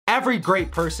Every great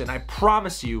person, I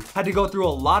promise you, had to go through a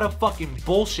lot of fucking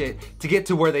bullshit to get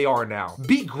to where they are now.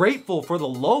 Be grateful for the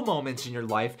low moments in your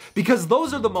life, because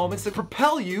those are the moments that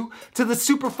propel you to the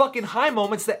super fucking high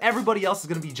moments that everybody else is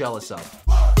gonna be jealous of.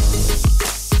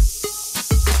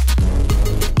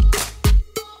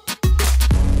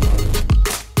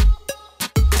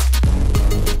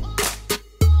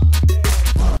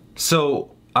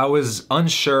 So I was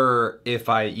unsure if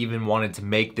I even wanted to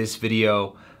make this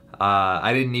video.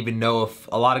 I didn't even know if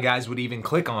a lot of guys would even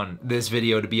click on this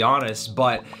video, to be honest,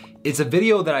 but it's a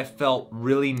video that I felt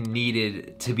really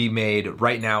needed to be made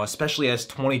right now, especially as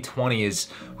 2020 is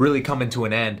really coming to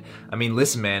an end. I mean,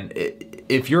 listen, man,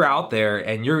 if you're out there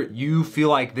and you feel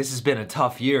like this has been a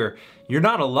tough year, you're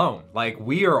not alone. Like,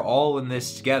 we are all in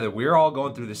this together. We're all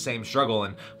going through the same struggle.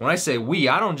 And when I say we,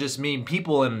 I don't just mean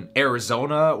people in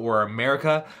Arizona or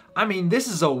America. I mean, this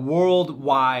is a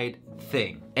worldwide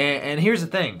thing. And here's the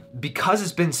thing, because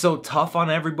it's been so tough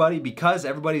on everybody, because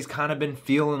everybody's kind of been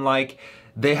feeling like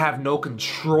they have no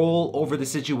control over the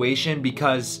situation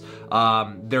because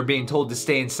they're being told to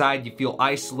stay inside. You feel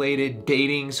isolated,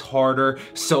 dating's harder,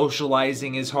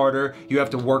 socializing is harder, you have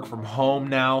to work from home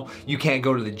now, you can't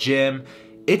go to the gym.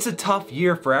 It's a tough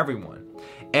year for everyone.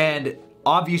 And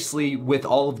obviously with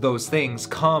all of those things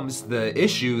comes the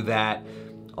issue that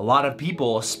a lot of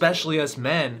people, especially us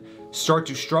men, start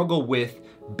to struggle with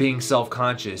being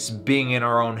self-conscious, being in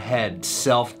our own head,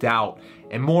 self-doubt,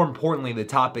 and more importantly, the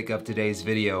topic of today's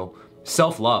video,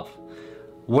 self-love.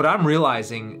 What I'm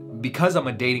realizing, because I'm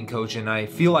a dating coach and I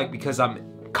feel like because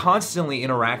I'm constantly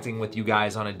interacting with you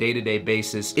guys on a day-to-day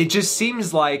basis, it just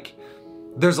seems like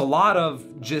there's a lot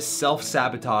of just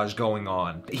self-sabotage going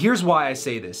on. Here's why I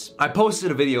say this. I posted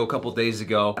a video a couple days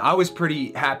ago. I was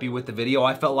pretty happy with the video.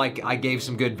 I felt like I gave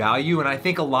some good value, and I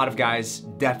think a lot of guys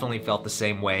definitely felt the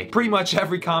same way. Pretty much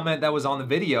every comment that was on the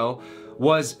video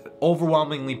was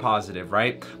overwhelmingly positive,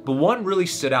 right? But one really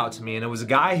stood out to me, and it was a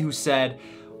guy who said,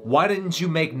 "Why didn't you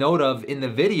make note of in the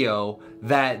video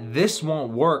that this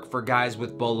won't work for guys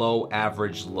with below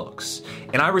average looks?"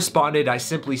 And I responded, I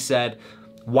simply said,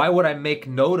 why would I make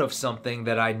note of something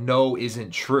that I know isn't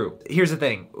true? Here's the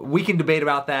thing, we can debate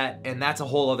about that, and that's a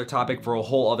whole other topic for a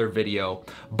whole other video.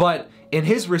 But in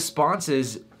his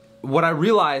responses, what I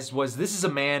realized was this is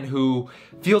a man who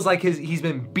feels like he's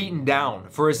been beaten down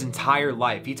for his entire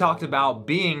life. He talked about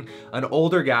being an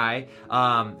older guy,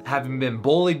 having been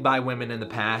bullied by women in the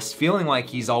past, feeling like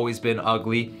he's always been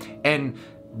ugly, and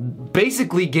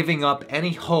basically giving up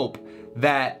any hope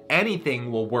that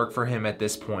anything will work for him at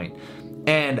this point.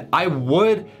 And I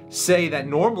would say that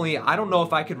normally, I don't know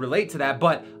if I could relate to that,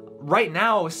 but right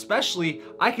now especially,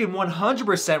 I can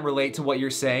 100% relate to what you're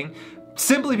saying,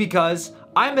 simply because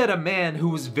I met a man who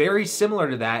was very similar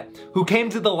to that, who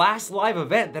came to the last live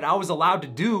event that I was allowed to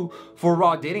do for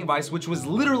Raw Dating Advice, which was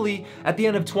literally at the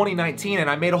end of 2019, and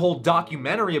I made a whole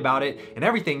documentary about it and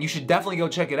everything. You should definitely go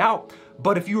check it out.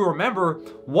 But if you remember,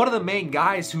 one of the main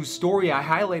guys whose story I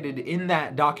highlighted in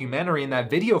that documentary, in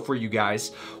that video for you guys,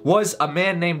 was a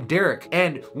man named Derek.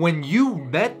 And when you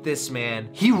met this man,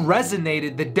 he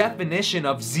resonated the definition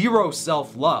of zero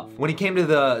self-love. When he came to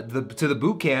the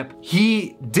boot camp,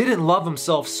 he didn't love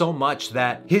himself so much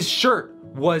that his shirt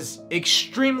was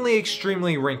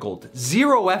extremely wrinkled.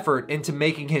 Zero effort into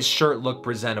making his shirt look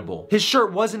presentable. His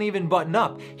shirt wasn't even buttoned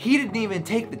up. He didn't even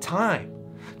take the time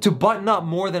to button up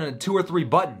more than 2 or 3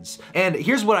 buttons. And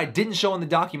here's what I didn't show in the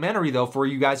documentary though, for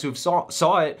you guys who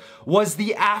saw it, was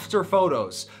the after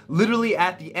photos. Literally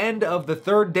at the end of the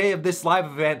 3rd day of this live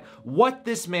event, what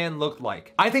this man looked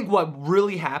like. I think what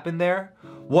really happened there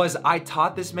was I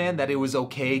taught this man that it was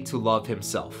okay to love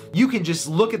himself. You can just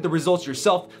look at the results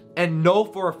yourself and know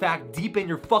for a fact deep in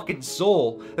your fucking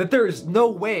soul that there is no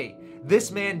way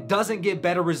this man doesn't get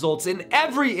better results in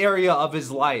every area of his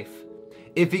life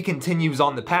if he continues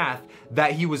on the path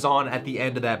that he was on at the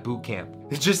end of that boot camp.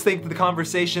 Just think of the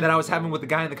conversation that I was having with the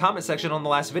guy in the comment section on the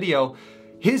last video.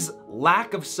 His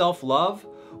lack of self-love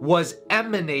was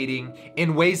emanating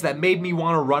in ways that made me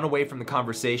want to run away from the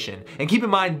conversation. And keep in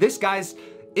mind, this guy's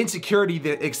insecurity,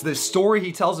 the story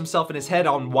he tells himself in his head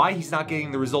on why he's not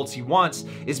getting the results he wants,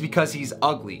 is because he's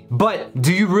ugly. But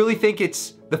do you really think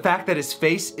it's the fact that his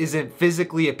face isn't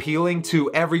physically appealing to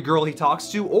every girl he talks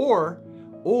to?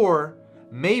 Or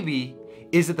maybe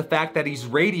is it the fact that he's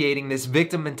radiating this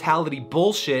victim mentality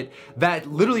bullshit that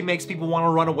literally makes people want to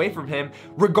run away from him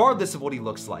regardless of what he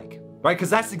looks like, right? Because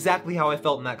that's exactly how I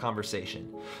felt in that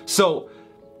conversation. So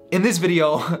in this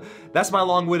video, that's my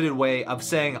long-winded way of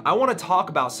saying I want to talk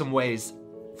about some ways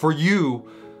for you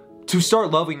to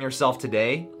start loving yourself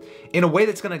today in a way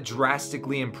that's going to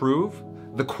drastically improve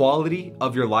the quality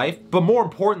of your life, but more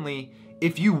importantly,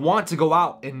 if you want to go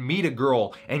out and meet a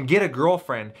girl and get a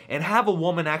girlfriend and have a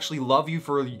woman actually love you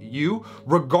for you,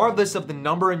 regardless of the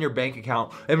number in your bank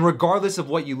account and regardless of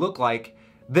what you look like,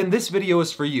 then this video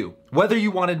is for you. Whether you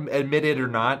want to admit it or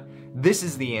not, this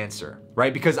is the answer,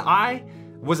 right? Because I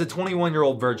was a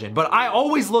 21-year-old virgin, but I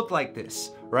always looked like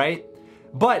this, right?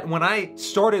 But when I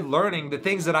started learning the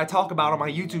things that I talk about on my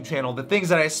YouTube channel, the things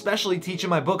that I especially teach in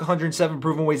my book, 107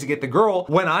 Proven Ways to Get the Girl,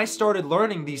 when I started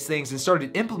learning these things and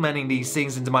started implementing these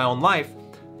things into my own life,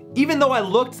 even though I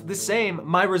looked the same,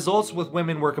 my results with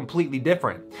women were completely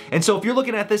different. And so if you're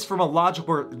looking at this from a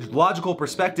logical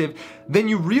perspective, then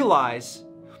you realize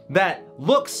that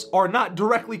looks are not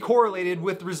directly correlated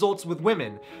with results with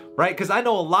women, right? Because I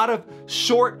know a lot of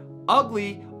short,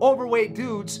 ugly, overweight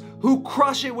dudes who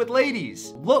crush it with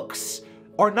ladies. Looks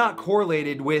are not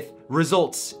correlated with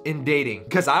results in dating.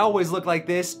 Because I always looked like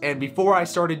this, and before I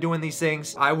started doing these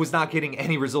things, I was not getting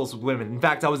any results with women. In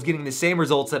fact, I was getting the same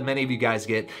results that many of you guys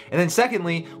get. And then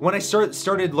secondly, when I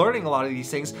started learning a lot of these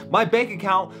things, my bank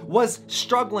account was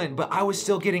struggling, but I was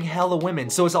still getting hella women.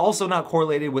 So it's also not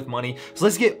correlated with money. So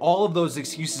let's get all of those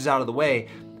excuses out of the way,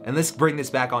 and let's bring this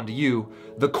back onto you,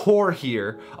 the core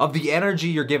here of the energy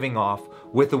you're giving off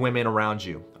with the women around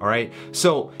you, all right?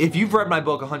 So if you've read my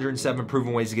book, 107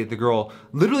 Proven Ways to Get the Girl,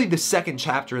 literally the second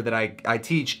chapter that I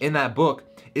teach in that book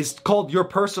is called Your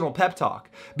Personal Pep Talk.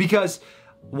 Because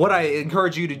what I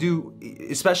encourage you to do,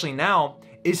 especially now,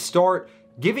 is start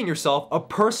giving yourself a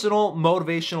personal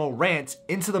motivational rant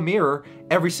into the mirror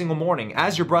every single morning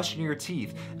as you're brushing your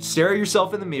teeth. Stare at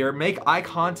yourself in the mirror, make eye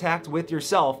contact with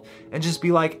yourself, and just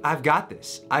be like, I've got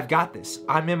this. I've got this.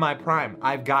 I'm in my prime.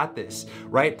 I've got this,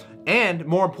 right? And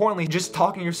more importantly, just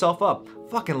talking yourself up.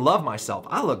 Fucking love myself.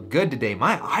 I look good today.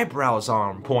 My eyebrows are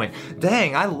on point.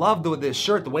 Dang, I love this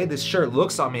shirt, the way this shirt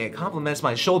looks on me. It complements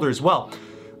my shoulder as well.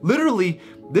 Literally,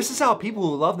 this is how people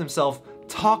who love themselves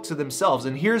talk to themselves.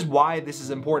 And here's why this is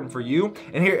important for you.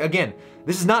 And here, again,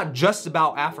 this is not just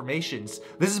about affirmations.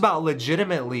 This is about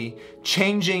legitimately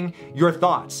changing your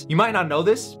thoughts. You might not know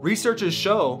this. Researchers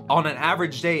show on an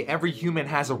average day, every human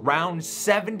has around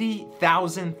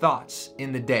 70,000 thoughts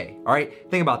in the day. All right,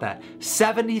 think about that.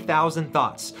 70,000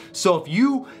 thoughts. So if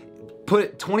you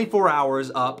put 24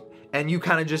 hours up and you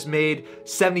kind of just made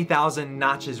 70,000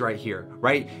 notches right here,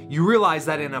 right? You realize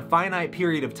that in a finite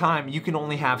period of time, you can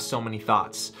only have so many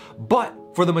thoughts. But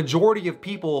for the majority of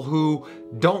people who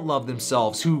don't love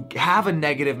themselves, who have a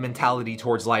negative mentality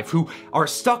towards life, who are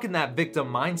stuck in that victim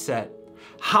mindset,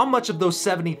 how much of those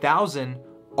 70,000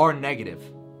 are negative?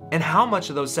 And how much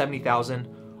of those 70,000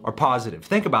 are positive?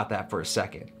 Think about that for a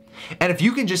second. And if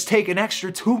you can just take an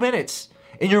extra 2 minutes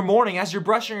in your morning as you're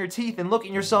brushing your teeth and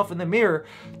looking yourself in the mirror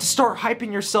to start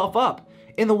hyping yourself up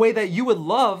in the way that you would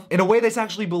love, in a way that's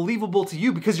actually believable to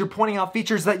you because you're pointing out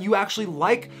features that you actually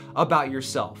like about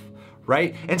yourself,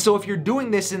 right? And so if you're doing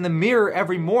this in the mirror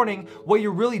every morning, what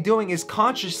you're really doing is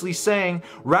consciously saying,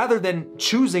 rather than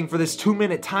choosing for this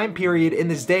 2-minute time period in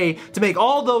this day to make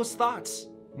all those thoughts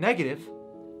negative,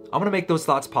 I'm gonna make those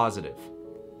thoughts positive.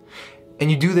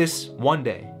 And you do this 1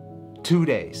 day, 2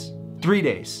 days, 3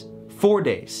 days, 4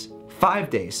 days, 5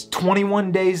 days,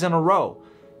 21 days in a row.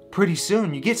 Pretty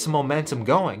soon you get some momentum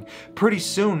going. Pretty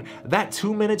soon that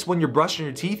 2 minutes when you're brushing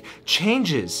your teeth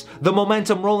changes the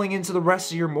momentum rolling into the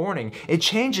rest of your morning. It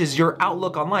changes your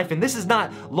outlook on life. And this is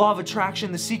not law of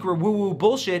attraction, the secret woo-woo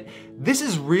bullshit. This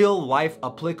is real life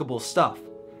applicable stuff.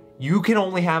 You can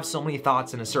only have so many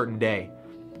thoughts in a certain day.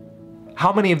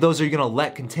 How many of those are you gonna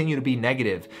let continue to be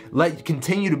negative? Let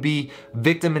continue to be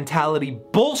victim mentality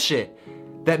bullshit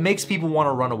that makes people want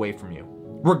to run away from you,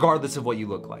 regardless of what you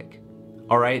look like.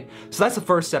 All right? So that's the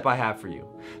first step I have for you.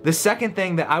 The second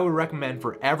thing that I would recommend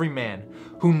for every man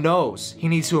who knows he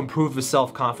needs to improve his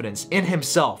self-confidence in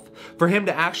himself, for him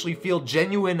to actually feel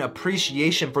genuine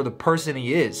appreciation for the person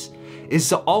he is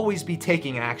to always be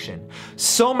taking action.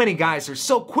 So many guys are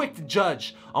so quick to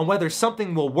judge on whether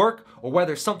something will work or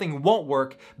whether something won't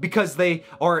work because they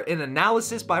are in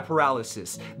analysis by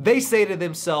paralysis. They say to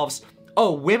themselves,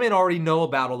 oh, women already know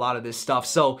about a lot of this stuff,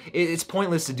 so it's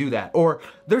pointless to do that. Or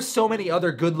there's so many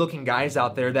other good-looking guys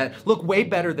out there that look way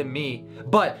better than me,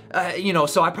 but,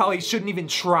 so I probably shouldn't even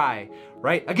try,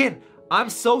 right? Again, I'm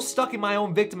so stuck in my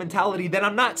own victim mentality that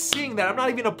I'm not seeing that. I'm not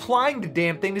even applying the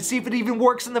damn thing to see if it even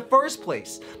works in the first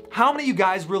place. How many of you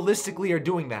guys realistically are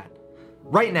doing that?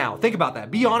 Right now, think about that.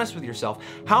 Be honest with yourself.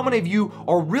 How many of you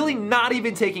are really not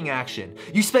even taking action?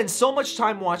 You spend so much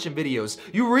time watching videos,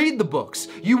 you read the books,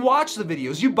 you watch the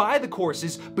videos, you buy the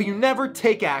courses, but you never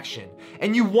take action.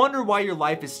 And you wonder why your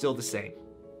life is still the same.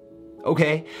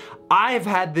 Okay? I've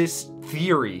had this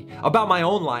theory about my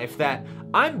own life that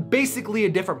I'm basically a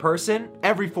different person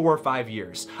every 4 or 5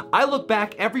 years. I look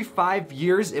back every 5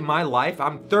 years in my life.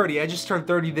 I'm 30, I just turned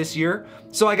 30 this year,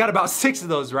 so I got about 6 of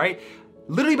those, right?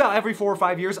 Literally about every 4 or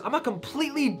 5 years, I'm a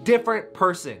completely different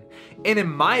person. And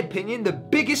in my opinion, the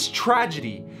biggest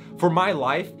tragedy for my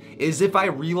life is if I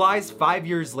realize 5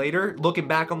 years later, looking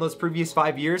back on those previous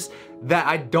 5 years, that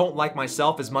I don't like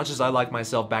myself as much as I liked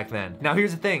myself back then. Now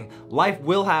here's the thing, life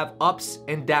will have ups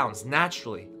and downs,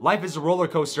 naturally. Life is a roller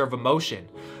coaster of emotion,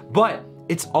 but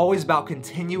it's always about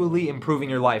continually improving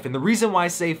your life. And the reason why I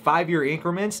say 5-year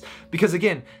increments, because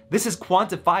again, this is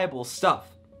quantifiable stuff.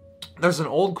 There's an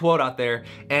old quote out there,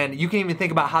 and you can even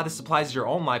think about how this applies to your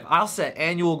own life. I'll set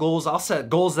annual goals. I'll set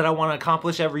goals that I want to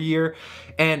accomplish every year.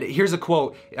 And here's a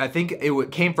quote. I think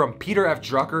it came from Peter F.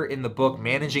 Drucker in the book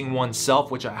Managing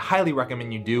Oneself, which I highly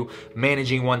recommend you do.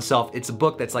 Managing Oneself. It's a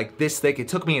book that's like this thick. It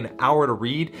took me an hour to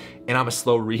read, and I'm a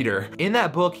slow reader. In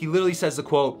that book, he literally says the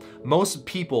quote, most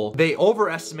people, they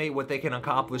overestimate what they can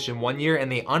accomplish in 1 year,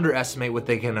 and they underestimate what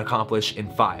they can accomplish in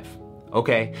 5.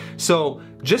 Okay, so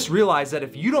just realize that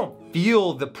if you don't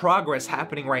feel the progress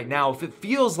happening right now, if it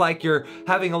feels like you're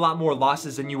having a lot more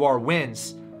losses than you are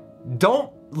wins,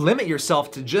 don't limit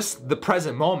yourself to just the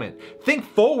present moment. Think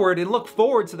forward and look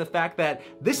forward to the fact that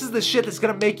this is the shit that's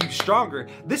gonna make you stronger.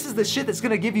 This is the shit that's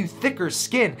gonna give you thicker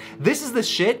skin. This is the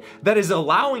shit that is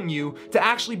allowing you to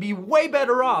actually be way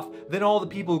better off than all the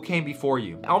people who came before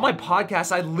you. On my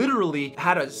podcast, I literally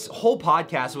had a whole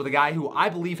podcast with a guy who I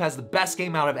believe has the best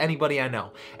game out of anybody I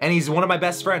know. And he's one of my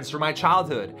best friends from my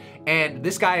childhood. And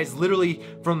this guy is literally,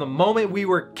 from the moment we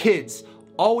were kids,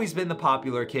 always been the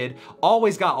popular kid,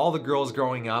 always got all the girls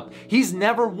growing up. He's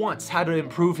never once had to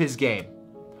improve his game,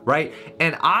 right?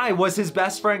 And I was his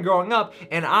best friend growing up,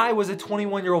 and I was a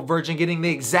 21-year-old virgin getting the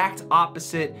exact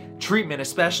opposite treatment,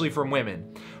 especially from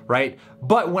women, right?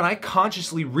 But when I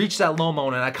consciously reached that low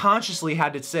moment, I consciously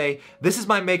had to say, this is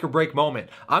my make or break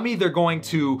moment. I'm either going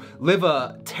to live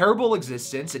a terrible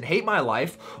existence and hate my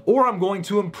life, or I'm going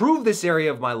to improve this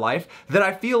area of my life that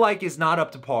I feel like is not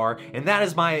up to par, and that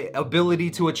is my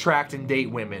ability to attract and date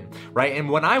women, right? And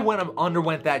when I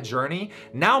underwent that journey,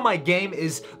 now my game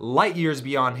is light years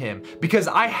beyond him, because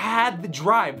I had the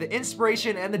drive, the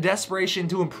inspiration, and the desperation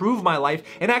to improve my life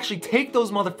and actually take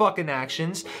those motherfucking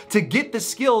actions to get the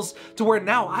skills to where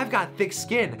now I've got thick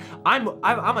skin. I'm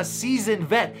a seasoned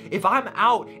vet. If I'm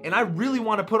out and I really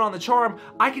want to put on the charm,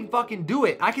 I can fucking do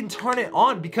it. I can turn it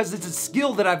on because it's a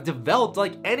skill that I've developed.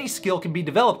 Like any skill can be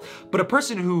developed, but a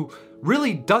person who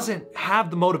really doesn't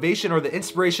have the motivation or the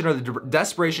inspiration or the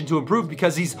desperation to improve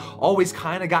because he's always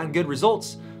kind of gotten good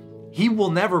results, he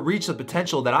will never reach the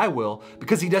potential that I will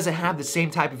because he doesn't have the same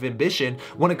type of ambition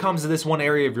when it comes to this one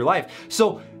area of your life.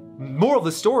 So moral of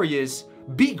the story is,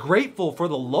 be grateful for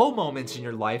the low moments in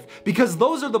your life, because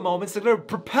those are the moments that are gonna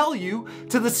propel you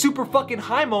to the super fucking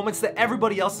high moments that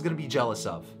everybody else is gonna be jealous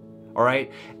of. All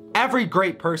right? Every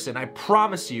great person, I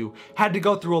promise you, had to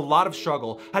go through a lot of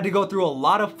struggle, had to go through a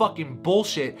lot of fucking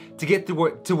bullshit to get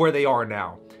to where they are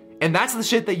now. And that's the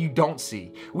shit that you don't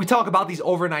see. We talk about these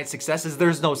overnight successes.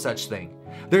 There's no such thing.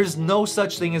 There's no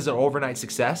such thing as an overnight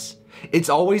success. It's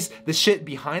always the shit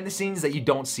behind the scenes that you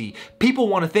don't see. People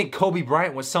want to think Kobe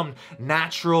Bryant was some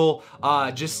natural,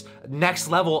 just next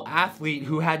level athlete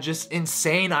who had just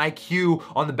insane IQ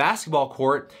on the basketball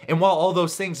court. And while all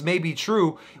those things may be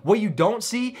true, what you don't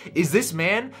see is this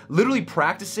man literally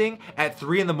practicing at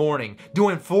 3 in the morning,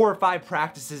 doing 4 or 5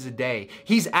 practices a day.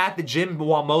 He's at the gym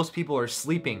while most people are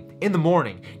sleeping in the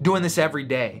morning, doing this every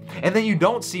day. And then you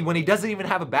don't see when he doesn't even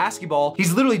have a basketball,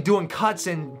 he's literally doing cuts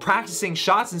and practicing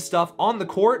shots and stuff on the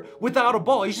court without a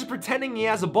ball. He's just pretending he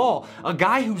has a ball. A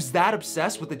guy who's that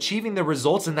obsessed with achieving the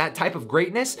results and that type of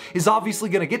greatness is obviously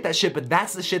gonna get that shit, but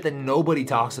that's the shit that nobody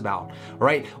talks about,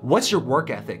 right? What's your work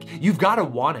ethic? You've gotta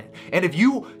want it. And if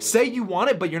you say you want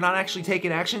it, but you're not actually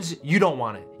taking actions, you don't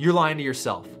want it. You're lying to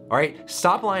yourself, all right?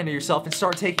 Stop lying to yourself and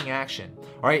start taking action,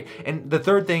 all right? And the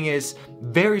third thing is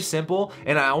very simple,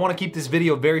 and I wanna keep this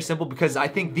video very simple because I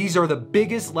think these are the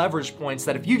biggest leverage points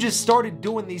that if you just started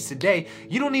doing these today,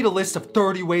 you don't need a list of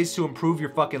 30 ways to improve your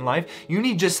fucking life. You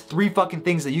need just 3 fucking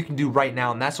things that you can do right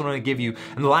now, and that's what I'm gonna give you.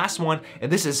 And the last one,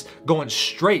 and this is going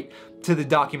straight to the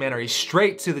documentary,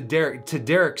 straight to the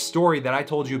Derek's story that I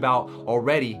told you about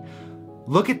already.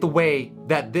 Look at the way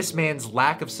that this man's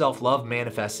lack of self-love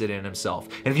manifested in himself.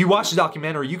 And if you watch the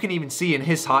documentary, you can even see in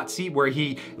his hot seat where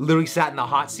he literally sat in the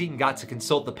hot seat and got to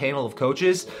consult the panel of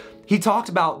coaches. He talked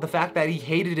about the fact that he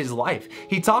hated his life.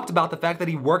 He talked about the fact that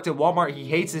he worked at Walmart, he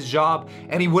hates his job,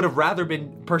 and he would have rather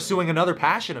been pursuing another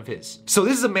passion of his. So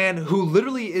this is a man who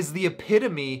literally is the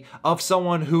epitome of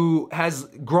someone who has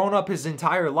grown up his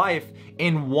entire life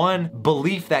in one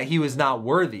belief that he was not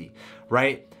worthy,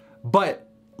 right? But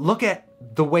look at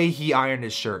the way he ironed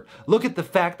his shirt. Look at the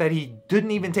fact that he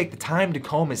didn't even take the time to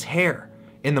comb his hair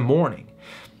in the morning.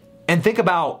 And think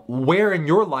about where in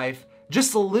your life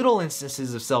just the little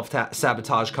instances of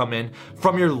self-sabotage come in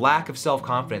from your lack of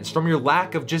self-confidence, from your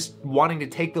lack of just wanting to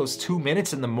take those 2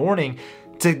 minutes in the morning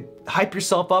to hype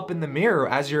yourself up in the mirror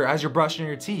as you're brushing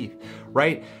your teeth,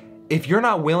 right? If you're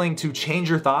not willing to change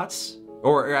your thoughts,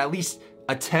 or at least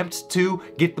attempt to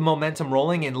get the momentum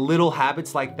rolling in little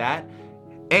habits like that,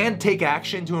 and take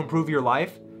action to improve your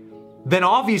life, then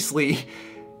obviously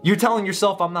you're telling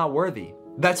yourself, I'm not worthy.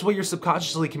 That's what you're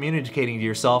subconsciously communicating to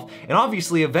yourself. And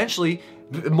obviously, eventually,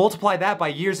 multiply that by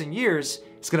years and years,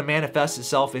 it's gonna manifest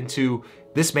itself into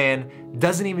this man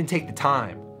doesn't even take the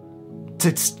time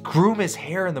to groom his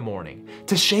hair in the morning,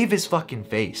 to shave his fucking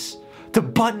face, to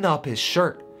button up his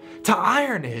shirt, to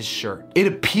iron his shirt. It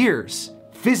appears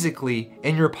physically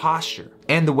in your posture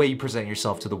and the way you present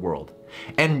yourself to the world.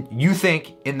 And you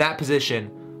think in that position,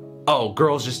 oh,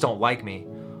 girls just don't like me.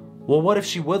 Well, what if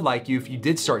she would like you if you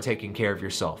did start taking care of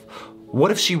yourself?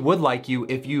 What if she would like you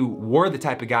if you were the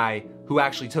type of guy who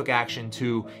actually took action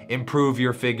to improve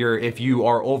your figure? If you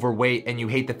are overweight and you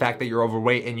hate the fact that you're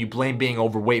overweight and you blame being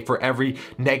overweight for every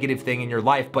negative thing in your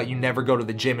life, but you never go to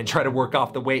the gym and try to work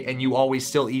off the weight and you always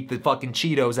still eat the fucking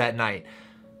Cheetos at night.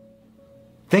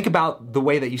 Think about the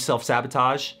way that you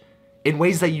self-sabotage in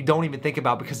ways that you don't even think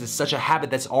about because it's such a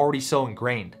habit that's already so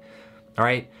ingrained, all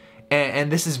right?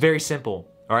 And this is very simple.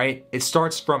 All right, it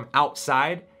starts from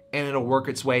outside and it'll work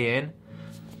its way in.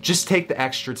 Just take the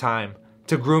extra time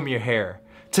to groom your hair,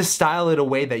 to style it a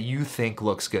way that you think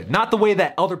looks good. Not the way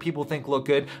that other people think look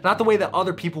good, not the way that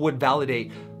other people would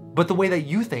validate, but the way that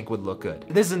you think would look good.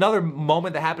 This is another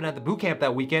moment that happened at the boot camp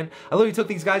that weekend. I literally took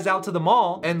these guys out to the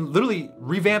mall and literally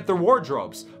revamped their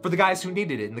wardrobes for the guys who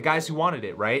needed it and the guys who wanted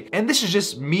it, right? And this is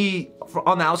just me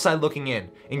on the outside looking in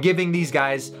and giving these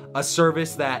guys a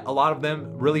service that a lot of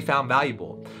them really found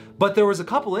valuable. But there was a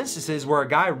couple instances where a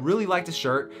guy really liked a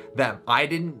shirt that I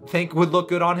didn't think would look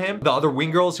good on him. The other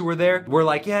wing girls who were there were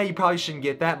like, yeah, you probably shouldn't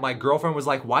get that. My girlfriend was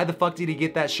like, why the fuck did he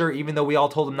get that shirt even though we all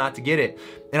told him not to get it?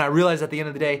 And I realized at the end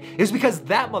of the day, it was because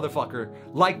that motherfucker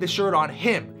liked the shirt on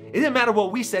him. It didn't matter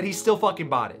what we said, he still fucking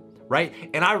bought it, right?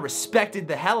 And I respected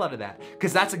the hell out of that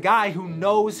because that's a guy who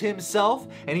knows himself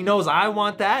and he knows I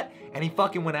want that and he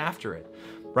fucking went after it,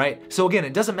 right? So again,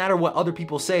 it doesn't matter what other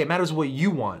people say, it matters what you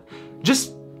want.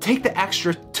 Just take the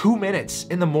extra 2 minutes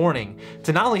in the morning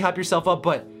to not only hype yourself up,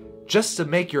 but just to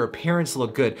make your appearance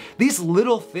look good. These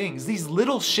little things, these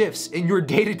little shifts in your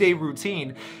day-to-day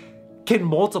routine can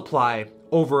multiply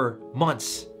over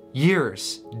months,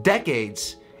 years,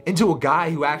 decades into a guy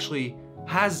who actually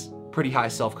has pretty high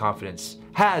self-confidence,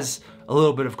 has a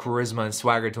little bit of charisma and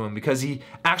swagger to him because he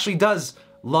actually does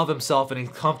love himself and he's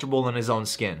comfortable in his own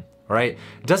skin, right?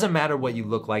 It doesn't matter what you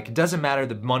look like. It doesn't matter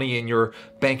the money in your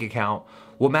bank account.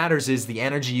 What matters is the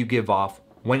energy you give off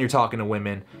when you're talking to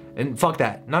women. And fuck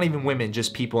that, not even women,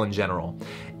 just people in general.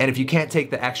 And if you can't take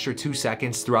the extra 2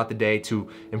 seconds throughout the day to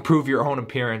improve your own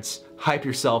appearance, hype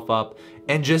yourself up,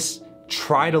 and just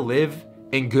try to live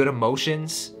in good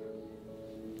emotions,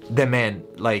 then man,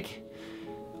 like,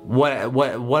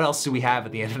 what else do we have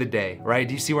at the end of the day, right?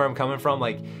 Do you see where I'm coming from?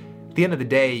 Like, at the end of the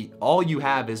day, all you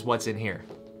have is what's in here.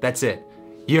 That's it.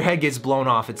 Your head gets blown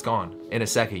off, it's gone in a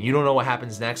second. You don't know what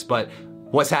happens next, but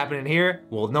what's happening here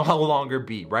will no longer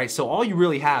be, right? So all you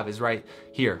really have is right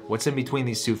here, what's in between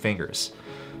these two fingers.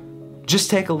 Just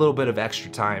take a little bit of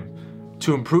extra time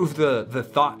to improve the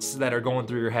thoughts that are going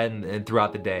through your head and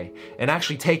throughout the day, and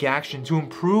actually take action to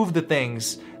improve the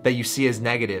things that you see as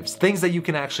negatives, things that you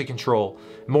can actually control.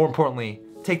 More importantly,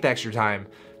 take the extra time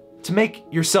to make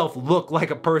yourself look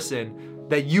like a person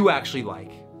that you actually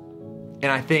like. And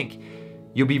I think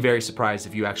you'll be very surprised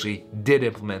if you actually did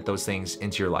implement those things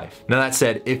into your life. Now that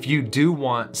said, if you do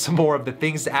want some more of the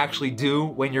things to actually do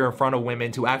when you're in front of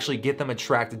women to actually get them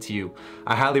attracted to you,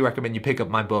 I highly recommend you pick up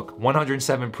my book,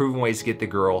 107 Proven Ways to Get the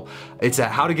Girl. It's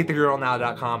at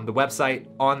howtogetthegirlnow.com, the website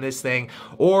on this thing,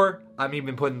 or I'm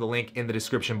even putting the link in the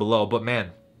description below. But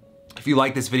man, if you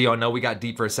like this video, I know we got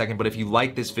deep for a second, but if you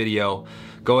like this video,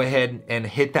 go ahead and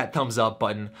hit that thumbs up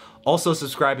button. Also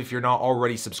subscribe if you're not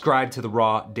already subscribed to the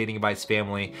Raw Dating Advice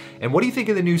family. And what do you think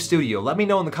of the new studio? Let me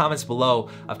know in the comments below.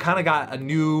 I've kind of got a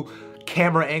new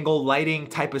camera angle lighting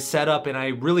type of setup, and I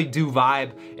really do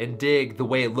vibe and dig the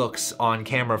way it looks on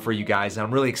camera for you guys. And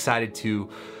I'm really excited to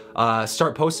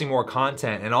start posting more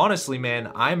content. And honestly,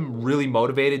 man, I'm really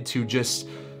motivated to just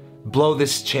blow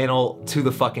this channel to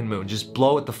the fucking moon. Just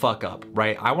blow it the fuck up,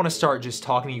 right? I want to start just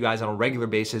talking to you guys on a regular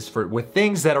basis with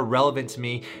things that are relevant to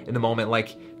me in the moment.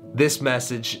 Like this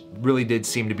message really did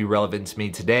seem to be relevant to me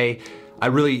today. I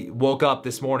really woke up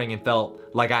this morning and felt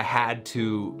like I had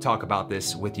to talk about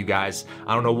this with you guys.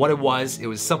 I don't know what it was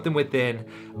something within,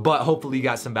 but hopefully you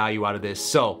got some value out of this.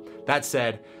 So that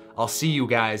said, I'll see you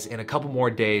guys in a couple more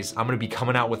days. I'm gonna be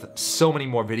coming out with so many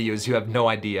more videos, you have no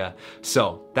idea.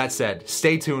 So that said,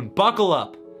 stay tuned, buckle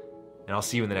up, and I'll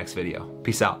see you in the next video.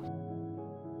 Peace out.